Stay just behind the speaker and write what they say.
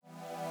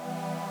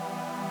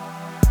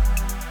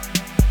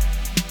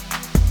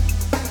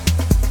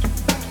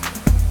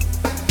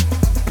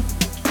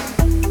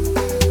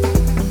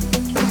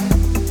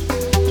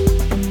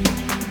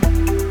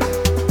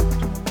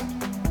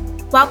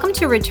Welcome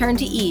to Return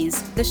to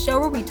Ease, the show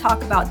where we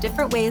talk about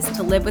different ways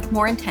to live with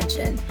more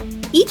intention.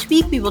 Each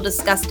week, we will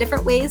discuss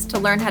different ways to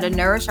learn how to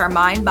nourish our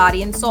mind,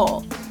 body, and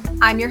soul.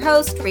 I'm your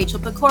host, Rachel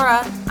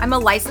Pecora. I'm a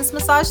licensed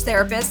massage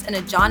therapist and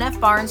a John F.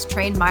 Barnes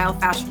trained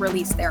myofascial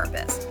release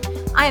therapist.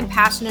 I am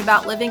passionate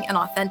about living an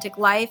authentic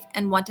life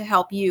and want to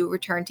help you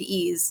return to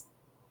ease.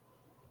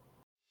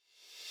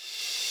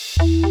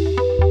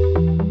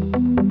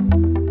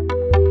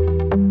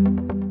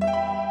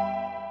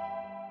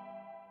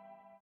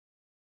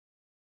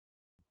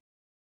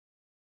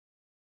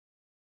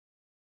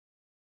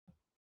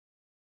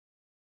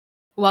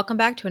 Welcome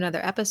back to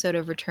another episode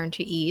of Return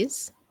to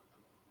Ease.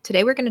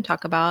 Today we're going to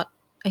talk about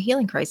a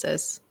healing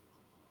crisis.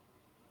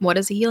 What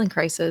is a healing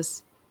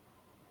crisis?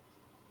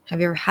 Have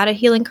you ever had a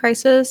healing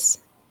crisis?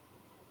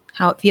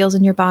 How it feels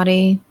in your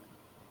body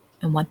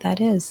and what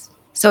that is.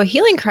 So a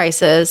healing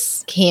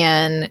crisis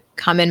can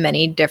come in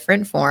many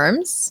different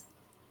forms.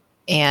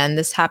 And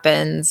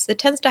it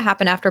tends to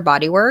happen after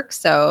body work.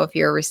 So if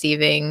you're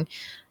receiving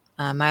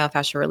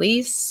myofascial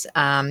release,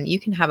 you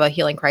can have a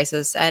healing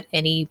crisis at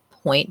any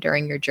point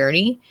during your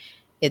journey.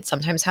 It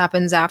sometimes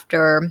happens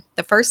after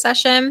the first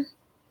session.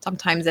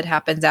 Sometimes it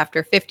happens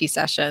after 50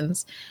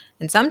 sessions.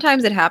 And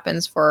sometimes it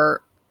happens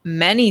for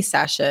many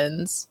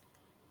sessions,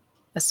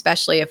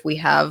 especially if we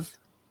have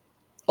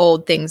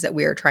old things that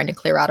we are trying to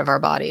clear out of our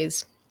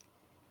bodies.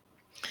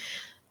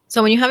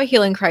 So when you have a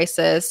healing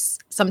crisis,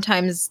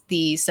 sometimes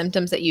the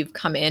symptoms that you've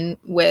come in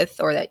with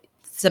or that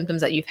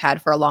symptoms that you've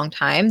had for a long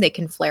time, they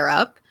can flare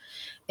up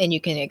and you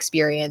can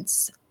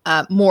experience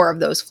more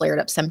of those flared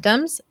up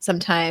symptoms.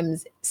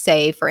 Sometimes,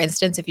 say, for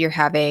instance, if you're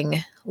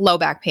having low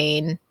back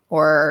pain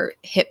or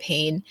hip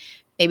pain,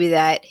 maybe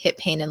that hip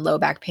pain and low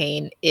back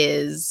pain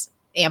is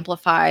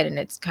amplified and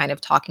it's kind of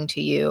talking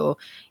to you.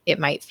 It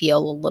might feel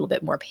a little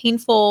bit more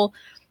painful.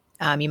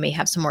 You may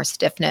have some more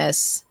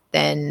stiffness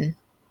than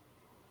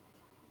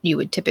you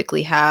would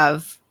typically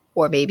have,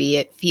 or maybe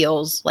it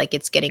feels like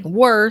it's getting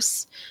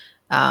worse.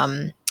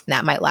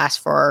 That might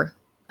last for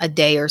a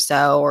day or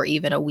so, or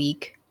even a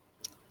week.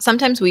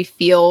 Sometimes we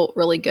feel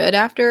really good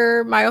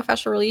after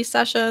myofascial release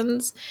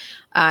sessions.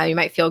 You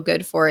might feel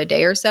good for a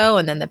day or so,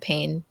 and then the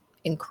pain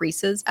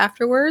increases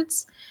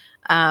afterwards.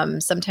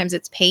 Sometimes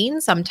it's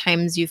pain.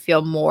 Sometimes you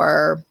feel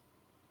more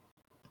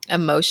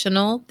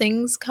emotional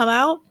things come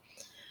out.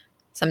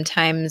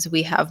 Sometimes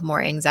we have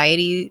more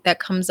anxiety that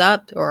comes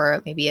up,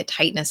 or maybe a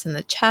tightness in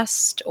the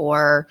chest,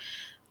 or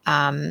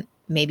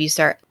maybe you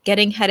start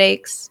getting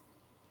headaches.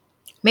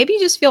 Maybe you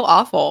just feel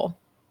awful,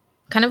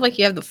 kind of like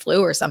you have the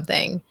flu or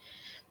something.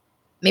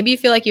 Maybe you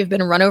feel like you've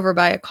been run over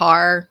by a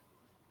car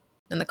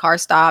and the car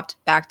stopped,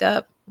 backed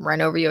up,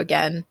 ran over you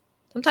again.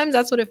 Sometimes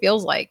that's what it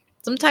feels like.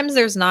 Sometimes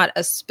there's not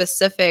a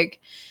specific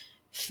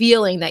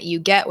feeling that you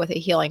get with a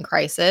healing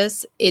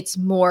crisis. It's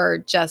more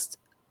just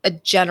a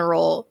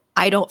general,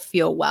 I don't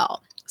feel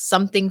well.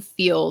 Something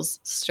feels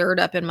stirred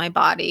up in my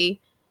body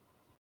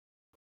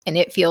and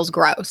it feels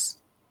gross.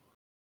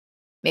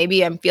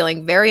 Maybe I'm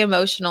feeling very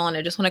emotional and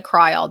I just want to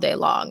cry all day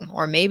long.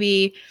 Or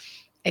maybe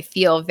I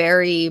feel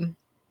very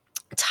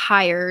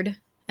tired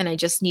and I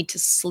just need to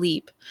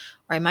sleep,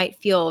 or I might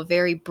feel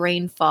very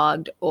brain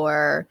fogged,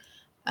 or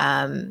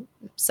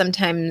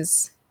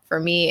sometimes for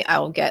me, I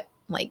will get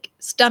like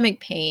stomach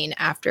pain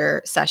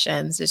after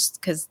sessions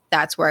just because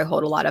that's where I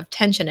hold a lot of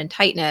tension and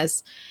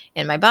tightness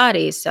in my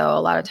body. So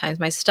a lot of times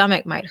my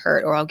stomach might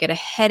hurt, or I'll get a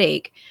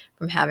headache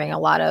from having a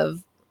lot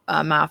of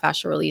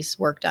myofascial release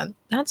work done.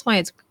 That's why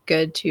it's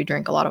good to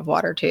drink a lot of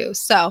water too.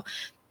 So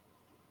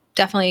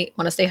definitely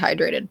want to stay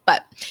hydrated.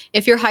 But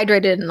if you're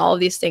hydrated and all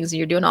of these things and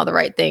you're doing all the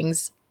right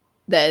things,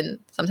 then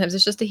sometimes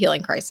it's just a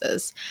healing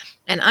crisis.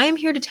 And I am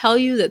here to tell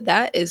you that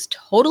that is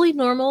totally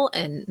normal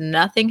and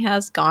nothing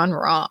has gone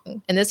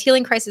wrong. And this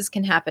healing crisis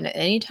can happen at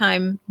any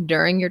time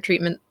during your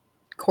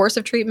course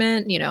of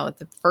treatment, at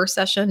the first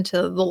session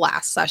to the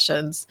last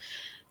sessions,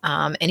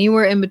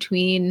 anywhere in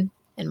between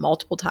and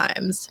multiple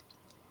times.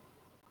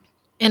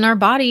 And our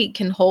body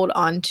can hold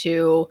on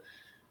to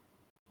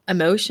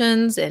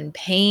emotions and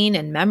pain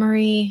and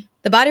memory.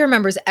 The body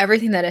remembers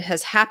everything that it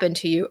has happened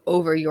to you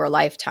over your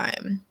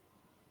lifetime.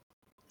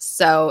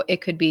 So it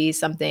could be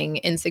something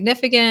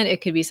insignificant, it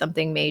could be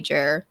something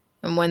major.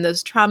 And when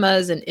those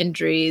traumas and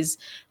injuries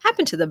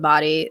happen to the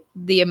body,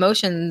 the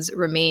emotions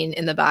remain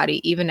in the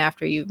body even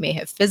after you may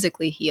have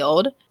physically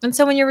healed. And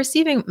so when you're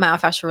receiving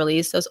myofascial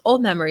release, those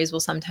old memories will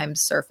sometimes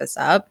surface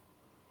up.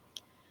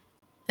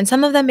 And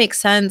some of them make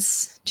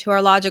sense to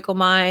our logical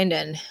mind,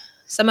 and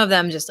some of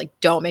them just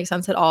don't make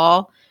sense at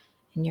all.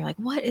 And you're like,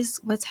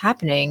 what's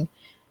happening?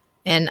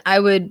 And I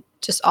would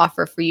just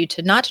offer for you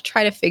to not to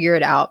try to figure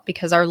it out,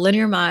 because our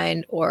linear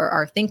mind or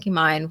our thinking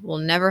mind will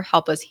never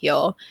help us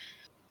heal.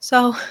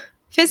 So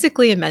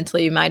physically and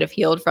mentally, you might have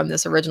healed from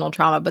this original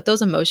trauma, but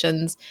those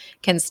emotions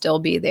can still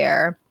be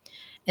there.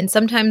 And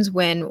sometimes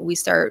when we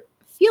start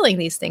feeling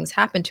these things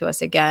happen to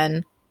us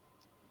again,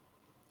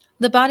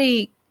 the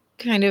body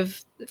kind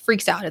of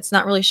freaks out. It's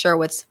not really sure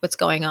what's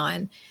going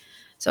on.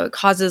 So it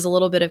causes a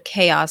little bit of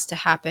chaos to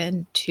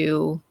happen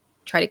to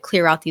try to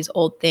clear out these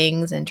old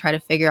things and try to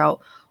figure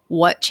out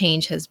what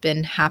change has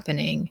been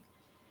happening.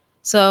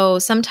 So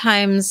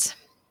sometimes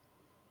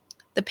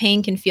the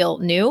pain can feel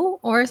new,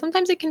 or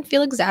sometimes it can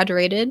feel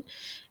exaggerated.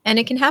 And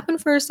it can happen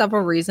for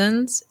several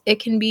reasons.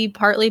 It can be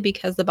partly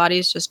because the body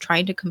is just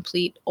trying to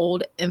complete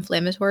old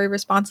inflammatory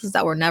responses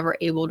that were never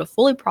able to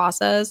fully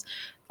process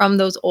from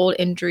those old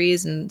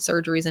injuries and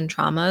surgeries and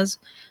traumas.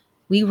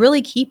 We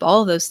really keep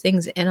all of those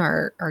things in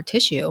our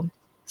tissue.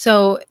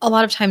 So a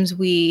lot of times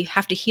we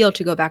have to heal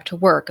to go back to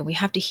work, and we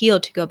have to heal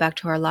to go back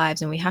to our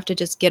lives, and we have to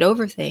just get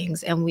over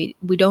things, and we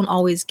don't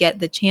always get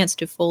the chance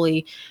to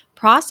fully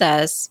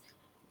process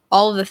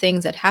all of the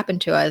things that happened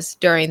to us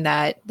during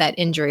that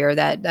injury or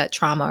that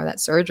trauma or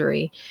that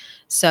surgery.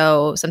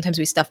 So sometimes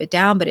we stuff it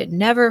down, but it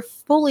never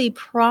fully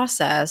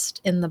processed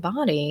in the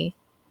body.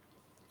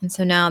 And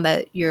so now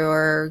that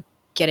you're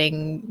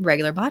getting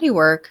regular body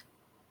work,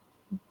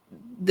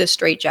 the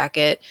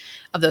straitjacket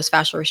of those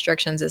fascial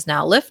restrictions is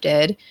now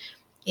lifted,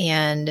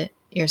 and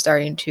you're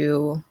starting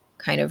to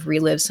kind of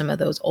relive some of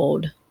those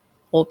old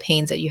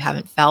pains that you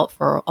haven't felt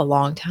for a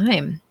long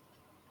time.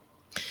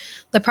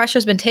 The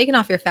pressure's been taken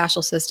off your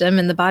fascial system,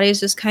 and the body is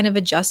just kind of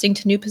adjusting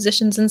to new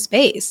positions in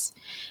space.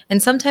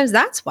 And sometimes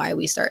that's why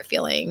we start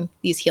feeling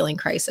these healing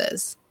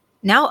crises.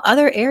 Now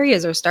other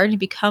areas are starting to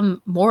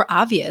become more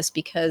obvious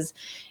because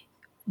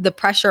the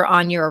pressure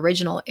on your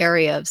original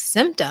area of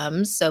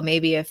symptoms. So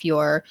maybe if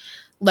your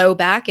low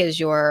back is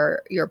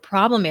your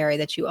problem area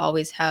that you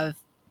always have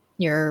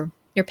your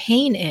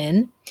pain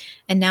in,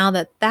 and now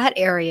that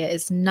area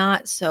is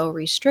not so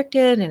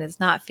restricted and it's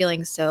not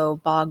feeling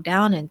so bogged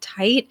down and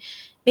tight,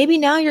 maybe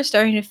now you're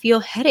starting to feel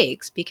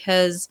headaches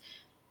because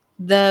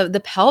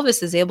the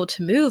pelvis is able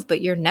to move, but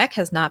your neck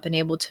has not been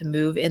able to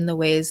move in the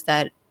ways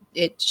that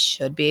it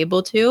should be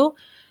able to.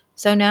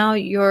 So now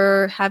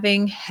you're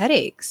having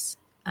headaches.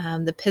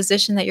 The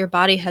position that your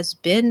body has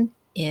been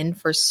in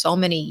for so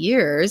many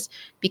years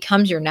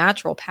becomes your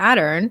natural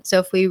pattern. So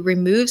if we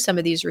remove some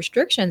of these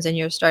restrictions and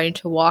you're starting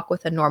to walk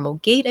with a normal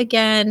gait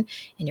again,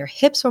 and your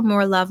hips are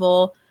more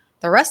level,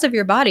 the rest of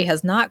your body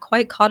has not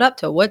quite caught up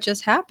to what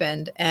just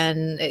happened.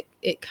 And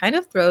it kind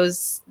of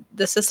throws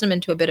the system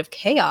into a bit of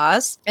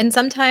chaos. And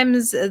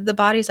sometimes the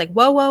body's like,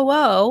 whoa, whoa,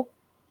 whoa,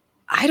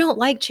 I don't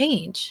like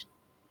change.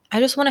 I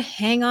just want to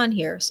hang on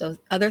here. So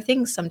other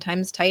things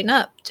sometimes tighten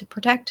up to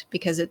protect,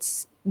 because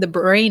it's the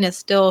brain is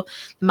still,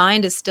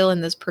 mind is still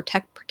in this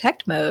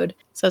protect mode.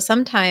 So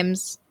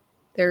sometimes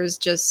there's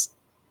just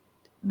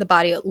the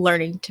body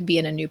learning to be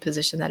in a new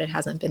position that it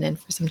hasn't been in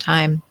for some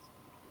time.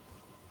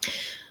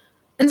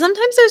 And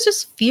sometimes there's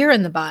just fear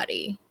in the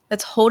body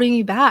that's holding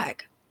you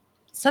back.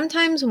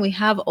 Sometimes when we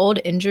have old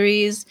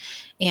injuries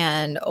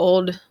and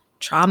old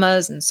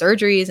traumas and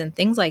surgeries and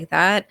things like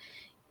that,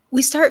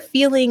 we start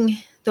feeling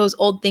those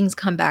old things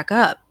come back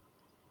up.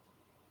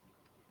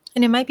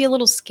 And it might be a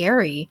little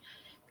scary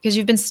because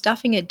you've been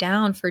stuffing it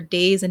down for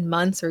days and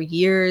months or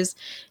years,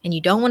 and you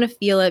don't want to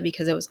feel it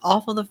because it was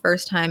awful the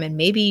first time. And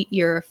maybe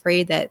you're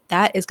afraid that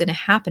that is going to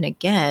happen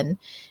again,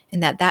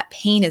 and that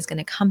pain is going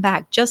to come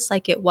back just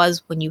like it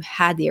was when you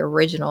had the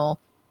original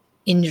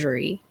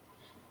injury.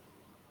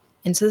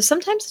 And so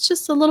sometimes it's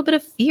just a little bit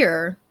of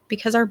fear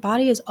because our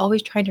body is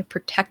always trying to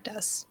protect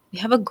us. We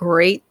have a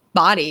great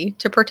body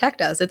to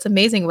protect us. It's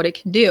amazing what it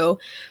can do.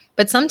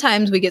 But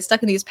sometimes we get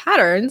stuck in these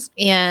patterns,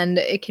 and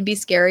it can be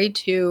scary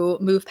to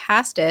move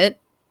past it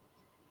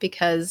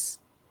because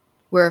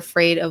we're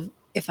afraid of,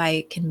 if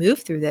I can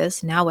move through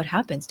this, now what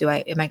happens?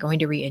 Am I going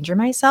to re-injure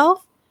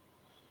myself?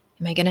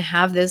 Am I going to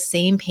have this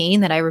same pain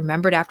that I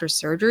remembered after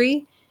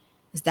surgery?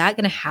 Is that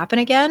going to happen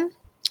again?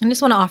 I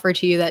just want to offer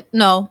to you that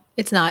no,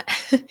 it's not.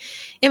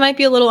 It might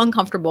be a little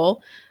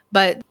uncomfortable,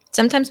 but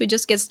sometimes we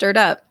just get stirred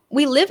up.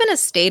 We live in a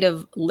state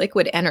of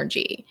liquid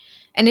energy,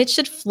 and it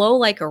should flow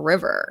like a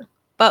river.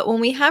 But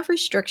when we have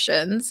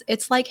restrictions,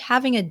 it's like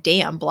having a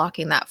dam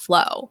blocking that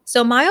flow.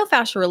 So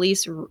myofascial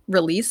release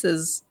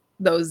releases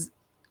those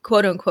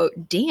quote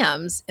unquote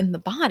dams in the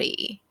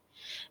body.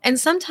 And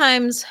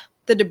sometimes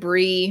the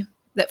debris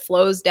that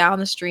flows down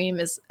the stream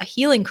is a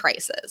healing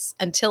crisis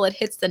until it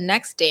hits the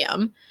next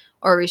dam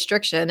or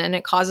restriction, and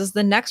it causes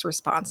the next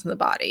response in the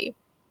body.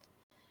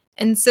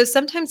 And so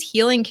sometimes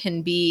healing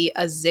can be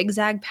a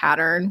zigzag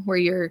pattern where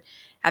you're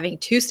having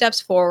two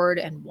steps forward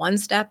and one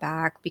step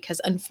back,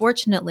 because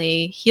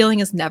unfortunately,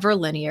 healing is never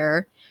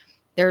linear.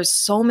 There's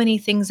so many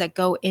things that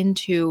go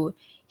into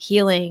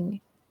healing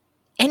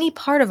any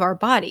part of our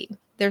body.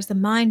 There's the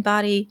mind,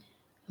 body,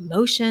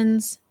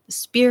 emotions, the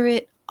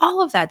spirit,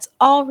 all of that's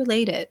all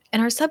related.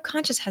 And our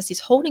subconscious has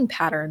these holding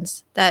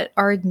patterns that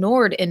are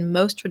ignored in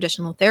most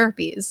traditional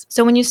therapies.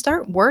 So when you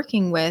start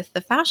working with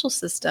the fascial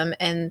system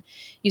and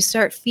you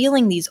start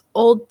feeling these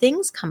old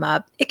things come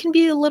up, it can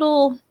be a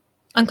little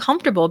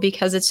uncomfortable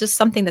because it's just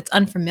something that's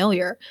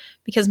unfamiliar,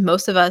 because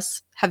most of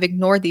us have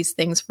ignored these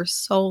things for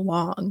so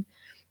long.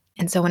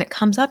 And so when it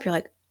comes up, you're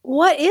like,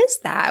 what is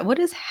that? What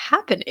is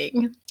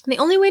happening? And the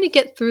only way to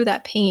get through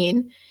that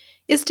pain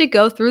is to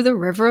go through the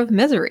river of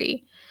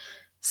misery.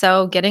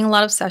 So getting a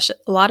lot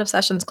of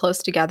sessions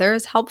close together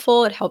is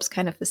helpful. It helps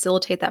kind of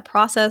facilitate that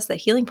process. The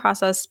healing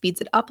process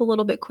speeds it up a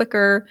little bit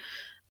quicker.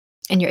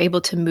 and you're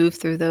able to move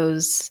through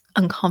those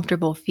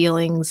uncomfortable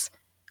feelings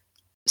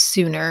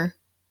sooner.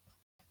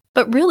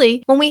 But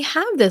really, when we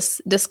have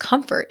this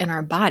discomfort in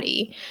our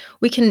body,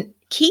 we can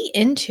key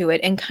into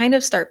it and kind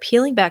of start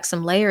peeling back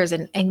some layers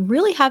and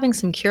really having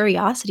some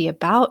curiosity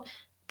about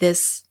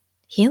this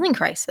healing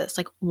crisis.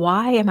 Like,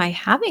 why am I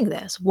having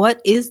this?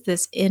 What is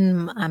this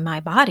in my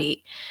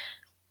body?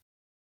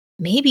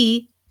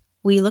 Maybe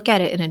we look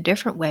at it in a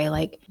different way.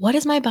 Like, what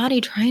is my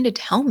body trying to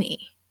tell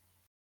me?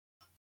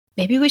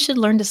 Maybe we should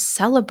learn to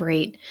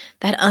celebrate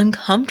that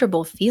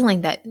uncomfortable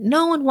feeling that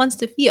no one wants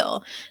to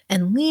feel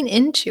and lean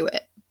into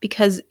it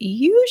because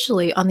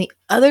usually on the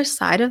other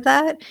side of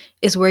that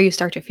is where you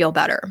start to feel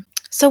better.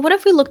 So, what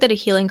if we looked at a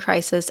healing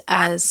crisis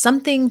as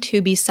something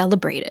to be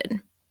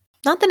celebrated?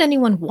 Not that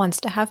anyone wants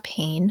to have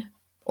pain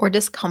or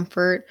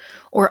discomfort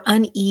or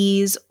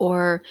unease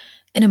or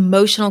an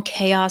emotional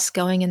chaos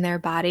going in their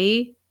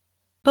body.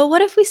 But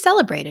what if we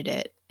celebrated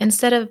it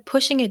instead of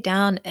pushing it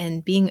down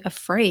and being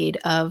afraid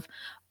of,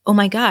 oh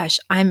my gosh,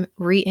 I'm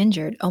re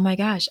injured. Oh my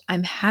gosh,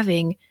 I'm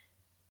having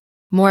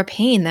more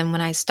pain than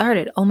when I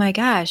started. Oh my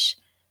gosh,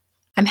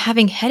 I'm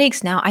having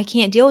headaches now. I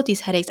can't deal with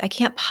these headaches. I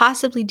can't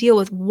possibly deal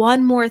with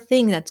one more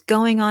thing that's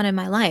going on in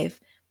my life.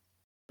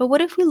 But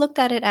what if we looked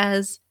at it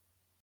as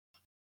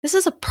this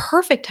is a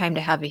perfect time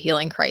to have a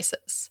healing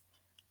crisis?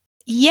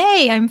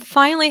 Yay, I'm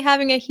finally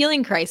having a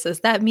healing crisis.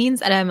 That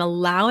means that I'm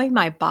allowing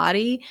my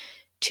body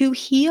to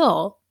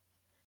heal.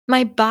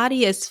 My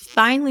body is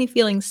finally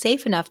feeling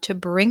safe enough to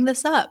bring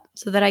this up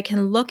so that I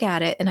can look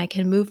at it and I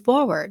can move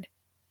forward.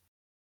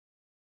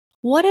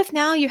 What if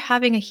now you're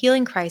having a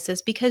healing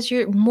crisis because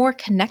you're more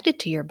connected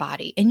to your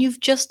body and you've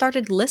just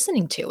started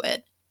listening to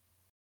it?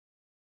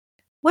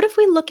 What if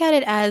we look at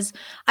it as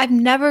I've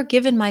never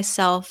given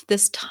myself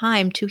this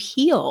time to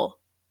heal?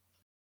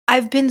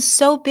 I've been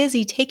so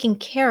busy taking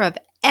care of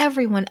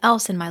everyone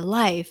else in my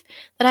life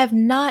that I've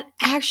not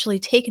actually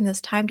taken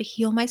this time to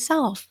heal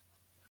myself.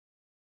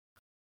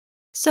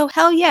 So,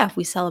 hell yeah, if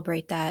we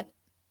celebrate that.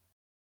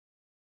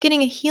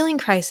 Getting a healing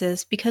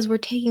crisis because we're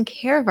taking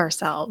care of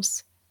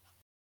ourselves.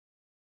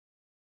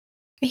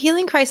 A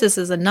healing crisis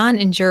is a non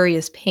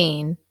injurious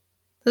pain.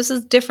 This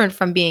is different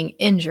from being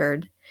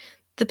injured.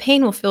 The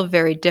pain will feel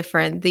very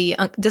different. The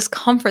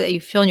discomfort that you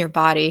feel in your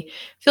body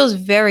feels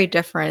very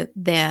different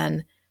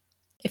than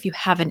if you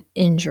have an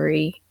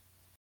injury.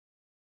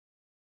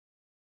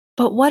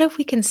 But what if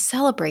we can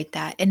celebrate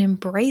that and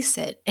embrace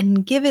it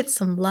and give it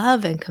some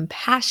love and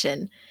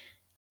compassion?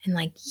 And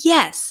like,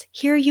 yes,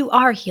 here you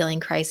are, healing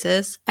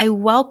crisis. I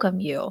welcome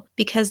you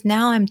because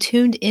now I'm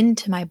tuned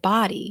into my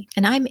body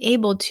and I'm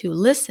able to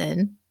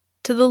listen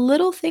to the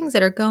little things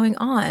that are going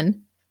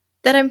on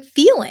that I'm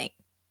feeling.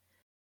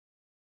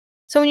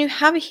 So when you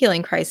have a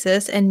healing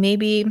crisis and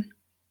maybe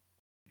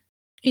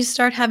you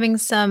start having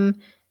some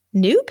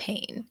new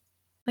pain,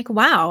 like,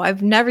 wow,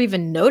 I've never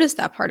even noticed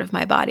that part of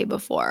my body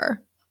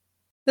before.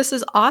 This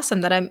is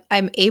awesome that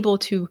I'm able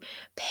to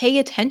pay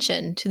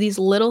attention to these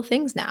little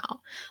things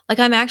now. Like,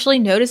 I'm actually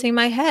noticing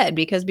my head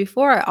because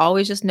before I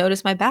always just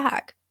noticed my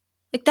back.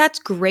 Like, that's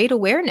great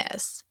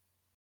awareness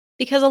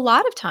because a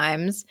lot of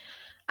times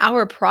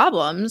our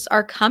problems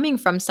are coming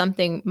from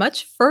something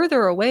much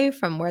further away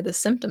from where the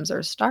symptoms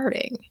are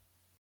starting.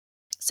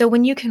 So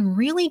when you can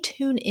really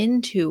tune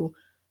into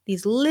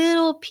these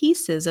little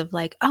pieces of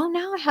like, oh,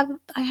 now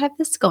I have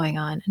this going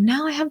on, and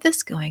now I have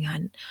this going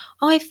on.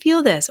 Oh, I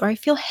feel this, or I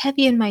feel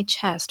heavy in my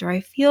chest, or I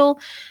feel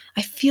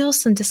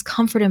some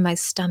discomfort in my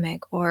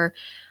stomach, or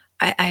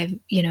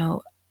I'm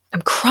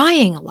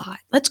crying a lot.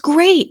 That's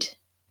great.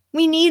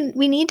 We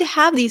need to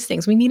have these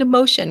things. We need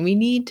emotion. We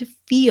need to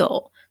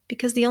feel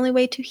because the only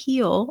way to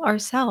heal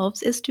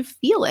ourselves is to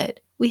feel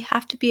it. We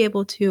have to be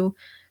able to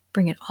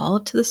bring it all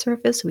up to the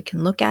surface so we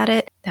can look at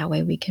it. That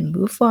way we can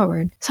move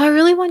forward. So I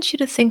really want you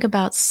to think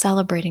about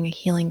celebrating a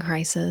healing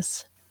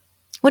crisis.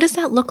 What does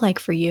that look like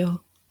for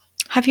you?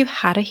 Have you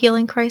had a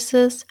healing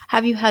crisis?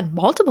 Have you had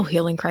multiple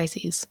healing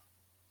crises?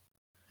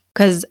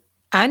 Because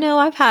I know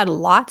I've had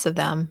lots of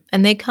them,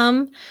 and they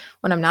come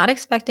when I'm not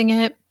expecting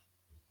it.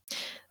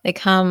 They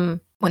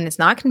come when it's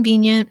not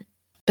convenient,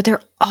 but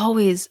they're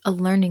always a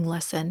learning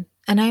lesson.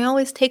 And I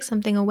always take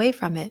something away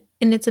from it,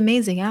 and it's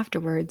amazing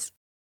afterwards.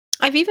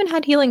 I've even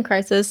had healing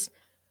crisis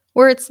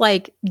where it's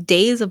like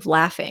days of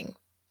laughing.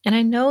 And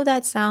I know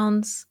that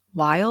sounds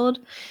wild,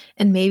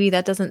 and maybe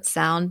that doesn't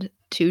sound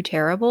too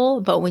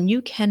terrible, but when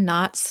you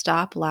cannot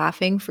stop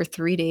laughing for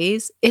 3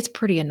 days, it's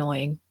pretty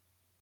annoying.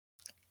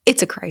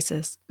 It's a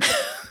crisis.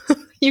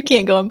 You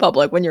can't go in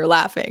public when you're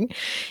laughing.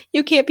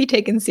 You can't be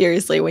taken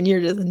seriously when you're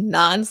just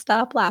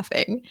nonstop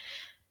laughing.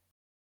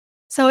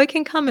 So it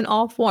can come in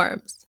all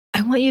forms.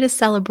 I want you to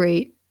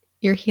celebrate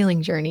your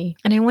healing journey,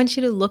 and I want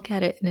you to look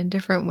at it in a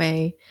different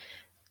way.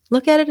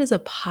 Look at it as a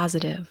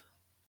positive.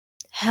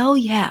 Hell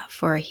yeah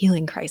for a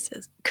healing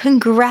crisis.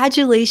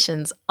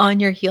 Congratulations on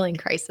your healing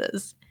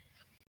crisis.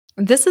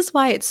 This is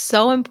why it's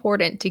so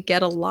important to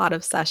get a lot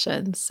of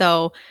sessions.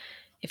 So,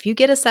 if you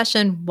get a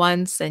session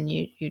once and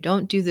you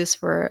don't do this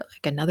for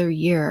like another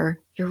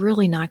year, you're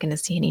really not going to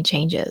see any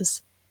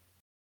changes.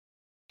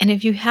 And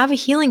if you have a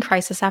healing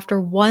crisis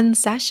after one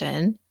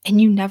session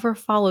and you never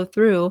follow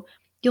through,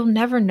 you'll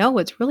never know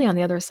what's really on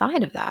the other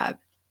side of that.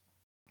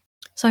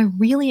 So I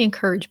really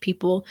encourage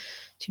people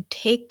to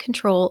take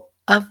control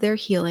of their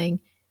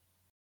healing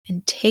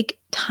and take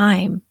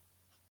time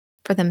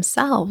for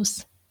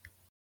themselves.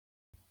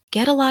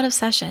 Get a lot of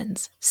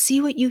sessions. See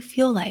what you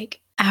feel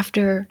like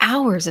after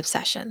hours of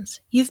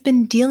sessions. You've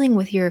been dealing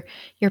with your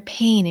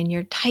pain and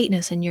your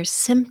tightness and your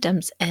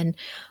symptoms and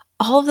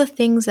all of the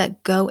things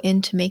that go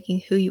into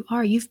making who you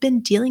are. You've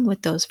been dealing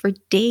with those for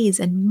days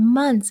and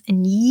months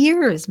and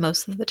years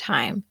most of the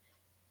time.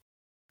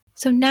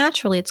 So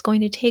naturally, it's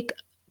going to take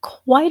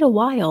quite a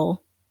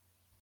while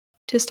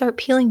to start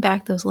peeling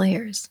back those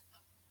layers.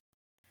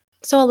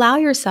 So allow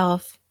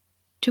yourself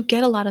to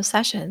get a lot of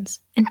sessions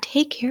and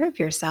take care of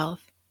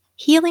yourself.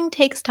 Healing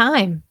takes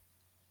time.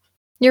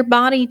 Your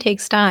body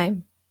takes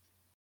time.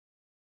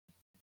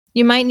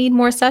 You might need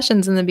more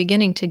sessions in the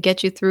beginning to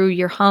get you through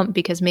your hump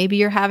because maybe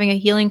you're having a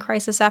healing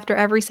crisis after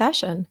every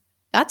session.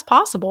 That's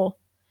possible.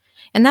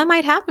 And that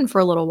might happen for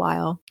a little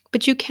while.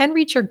 But you can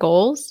reach your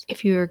goals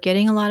if you're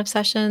getting a lot of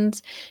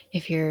sessions,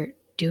 if you're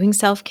doing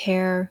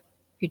self-care,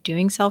 you're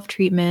doing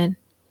self-treatment,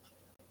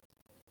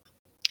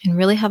 and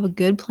really have a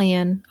good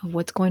plan of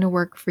what's going to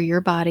work for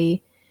your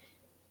body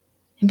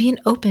and being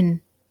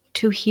open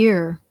to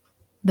hear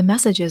the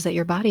messages that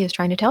your body is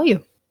trying to tell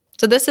you.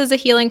 So this is a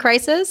healing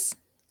crisis.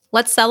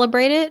 Let's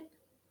celebrate it.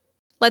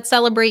 Let's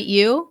celebrate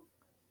you.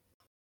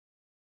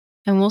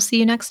 And we'll see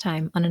you next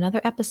time on another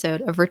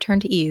episode of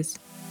Return to Ease.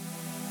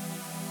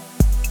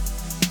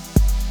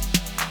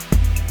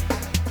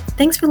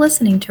 Thanks for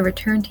listening to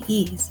Return to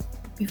Ease.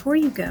 Before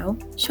you go,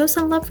 show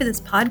some love for this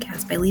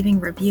podcast by leaving a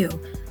review.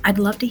 I'd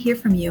love to hear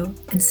from you,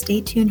 and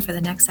stay tuned for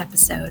the next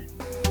episode.